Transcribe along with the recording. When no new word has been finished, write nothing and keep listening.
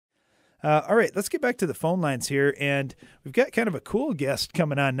All right, let's get back to the phone lines here, and we've got kind of a cool guest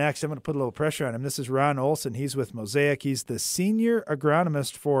coming on next. I'm going to put a little pressure on him. This is Ron Olson. He's with Mosaic. He's the Senior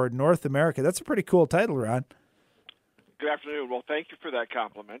Agronomist for North America. That's a pretty cool title, Ron. Good afternoon. Well, thank you for that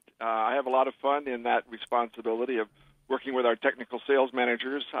compliment. I have a lot of fun in that responsibility of working with our technical sales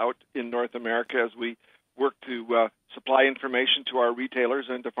managers out in North America as we work to supply information to our retailers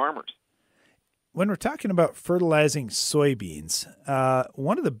and to farmers. When we're talking about fertilizing soybeans,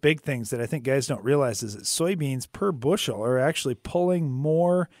 one of the big things that I think guys don't realize is that soybeans per bushel are actually pulling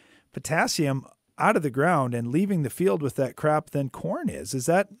more potassium out of the ground and leaving the field with that crop than corn is. Is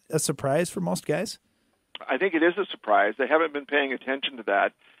that a surprise for most guys? I think it is a surprise. They haven't been paying attention to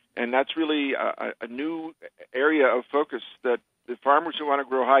that, and that's really a new area of focus that the farmers who want to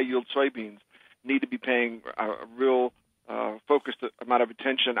grow high-yield soybeans need to be paying a real focused amount of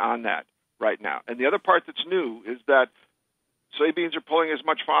attention on that right now. And the other part that's new is that soybeans are pulling as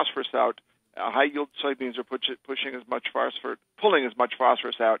much phosphorus out. High-yield soybeans are pulling as much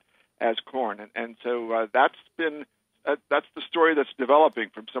phosphorus out as corn, and so that's the story that's developing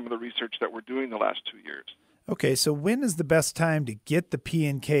from some of the research that we're doing the last 2 years. Okay, so when is the best time to get the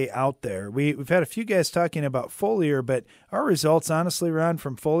P&K out there? We've had a few guys talking about foliar, but our results, honestly, Ron,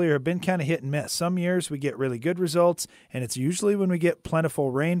 from foliar have been kind of hit and miss. Some years we get really good results, and it's usually when we get plentiful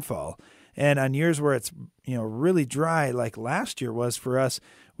rainfall. And on years where it's really dry, like last year was for us,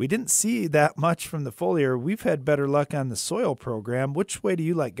 we didn't see that much from the foliar. We've had better luck on the soil program. Which way do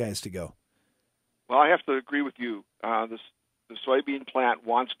you like guys to go? Well, I have to agree with you. The soybean plant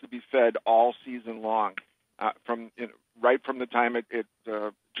wants to be fed all season long, right from the time it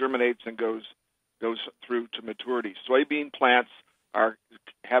germinates and goes through to maturity. Soybean plants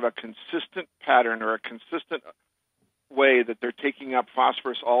have a consistent pattern or a consistent way that they're taking up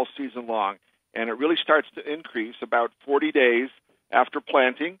phosphorus all season long, and it really starts to increase about 40 days after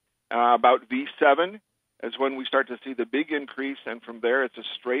planting. About V7 is when we start to see the big increase, and from there it's a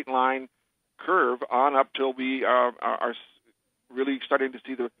straight line curve on up till we are really starting to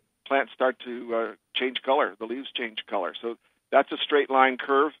see the plants start to change color, the leaves change color. So that's a straight line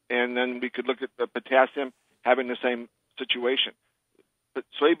curve, and then we could look at the potassium having the same situation. But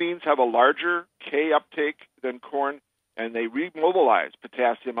soybeans have a larger K uptake than corn, and they remobilize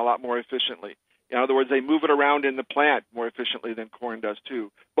potassium a lot more efficiently. In other words, they move it around in the plant more efficiently than corn does too.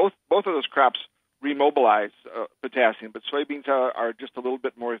 Both of those crops remobilize potassium, but soybeans are just a little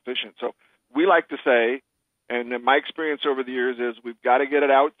bit more efficient. So we like to say, and my experience over the years is we've got to get it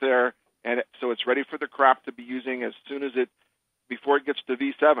out there, and so it's ready for the crop to be using as soon as before it gets to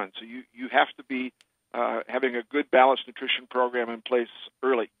V7. So you have to be having a good balanced nutrition program in place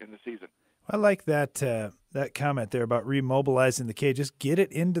early in the season. I like that comment there about remobilizing the K. Just get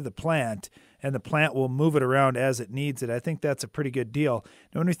it into the plant, and the plant will move it around as it needs it. I think that's a pretty good deal.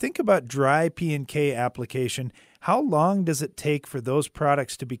 Now, when we think about dry P&K application, how long does it take for those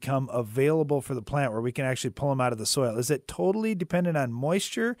products to become available for the plant where we can actually pull them out of the soil? Is it totally dependent on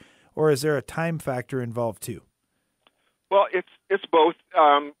moisture, or is there a time factor involved too? Well, it's both,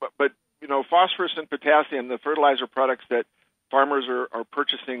 but phosphorus and potassium, the fertilizer products that farmers are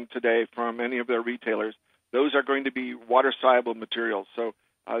purchasing today from any of their retailers, those are going to be water-soluble materials. So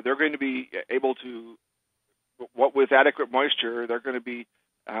they're going to be able to, with adequate moisture, they're going to be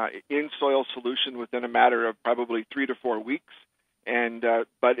in soil solution within a matter of probably 3 to 4 weeks. And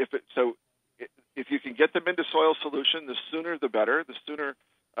but if you can get them into soil solution, the sooner the better. The sooner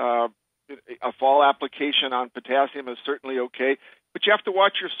a fall application on potassium is certainly okay, but you have to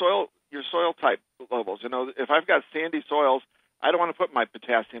watch your soil type levels. If I've got sandy soils, I don't want to put my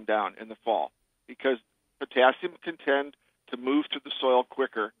potassium down in the fall because potassium can tend to move to the soil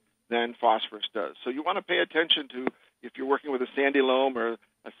quicker than phosphorus does. So you want to pay attention to if you're working with a sandy loam or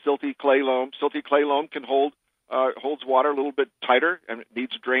a silty clay loam. Silty clay loam can holds water a little bit tighter, and it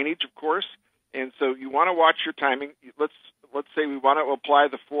needs drainage, of course. And so you want to watch your timing. Let's say we want to apply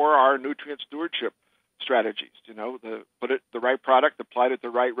the 4R nutrient stewardship strategies. Put it the right product, applied at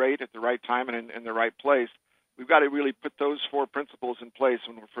the right rate, at the right time, and in the right place. We've got to really put those 4 principles in place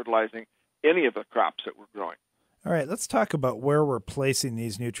when we're fertilizing any of the crops that we're growing. All right, let's talk about where we're placing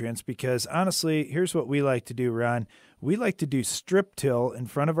these nutrients because, honestly, here's what we like to do, Ron. We like to do strip till in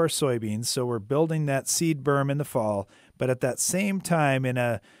front of our soybeans, so we're building that seed berm in the fall, but at that same time in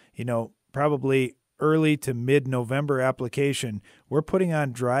a, probably early to mid-November application, we're putting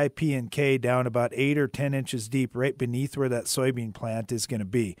on dry P&K down about 8 or 10 inches deep right beneath where that soybean plant is going to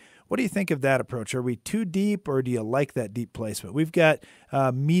be. What do you think of that approach? Are we too deep, or do you like that deep placement? We've got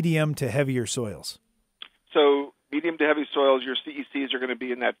medium to heavier soils. So medium to heavy soils, your CECs are going to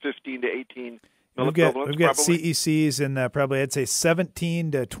be in that 15 to 18 We've got CECs in probably, I'd say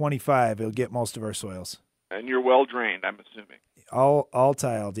 17 to 25. It'll get most of our soils. And you're well drained, I'm assuming. All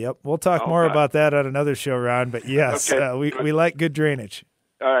tiled. Yep. We'll talk more about that on another show, Ron. But yes, okay. We like good drainage.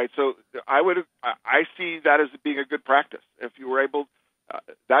 All right. So I see that as being a good practice. If you were able,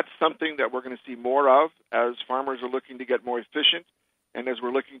 that's something that we're going to see more of as farmers are looking to get more efficient, and as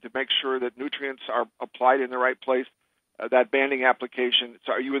we're looking to make sure that nutrients are applied in the right place. That banding application.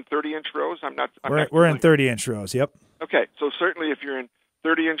 So, are you in 30-inch rows? We're in 30-inch rows. Yep. Okay. So certainly, if you're in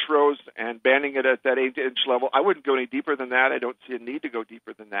 30-inch rows and banding it at that 8-inch level, I wouldn't go any deeper than that. I don't see a need to go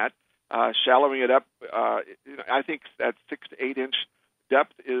deeper than that. Shallowing it up, I think that 6 to 8-inch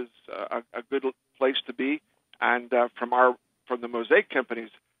depth is a good place to be. And from the Mosaic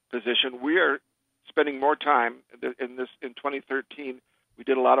company's position, we are spending more time in 2013. We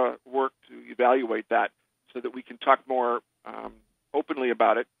did a lot of work to evaluate that so that we can talk more openly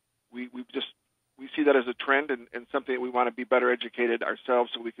about it. We see that as a trend and something that we want to be better educated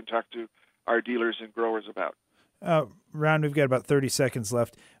ourselves so we can talk to our dealers and growers about. Ron, we've got about 30 seconds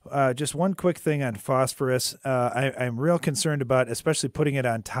left. Just one quick thing on phosphorus. I'm real concerned about, especially putting it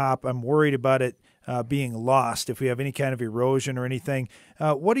on top. I'm worried about it being lost if we have any kind of erosion or anything.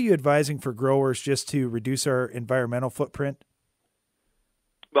 What are you advising for growers just to reduce our environmental footprint?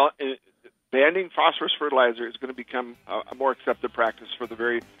 Well, banding phosphorus fertilizer is going to become a more accepted practice for the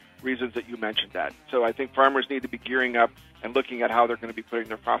very reasons that you mentioned that. So I think farmers need to be gearing up and looking at how they're going to be putting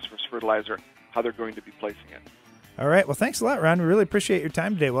their phosphorus fertilizer, how they're going to be placing it. All right. Well, thanks a lot, Ron. We really appreciate your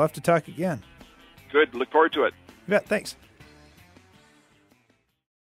time today. We'll have to talk again. Good. Look forward to it. You bet. Thanks.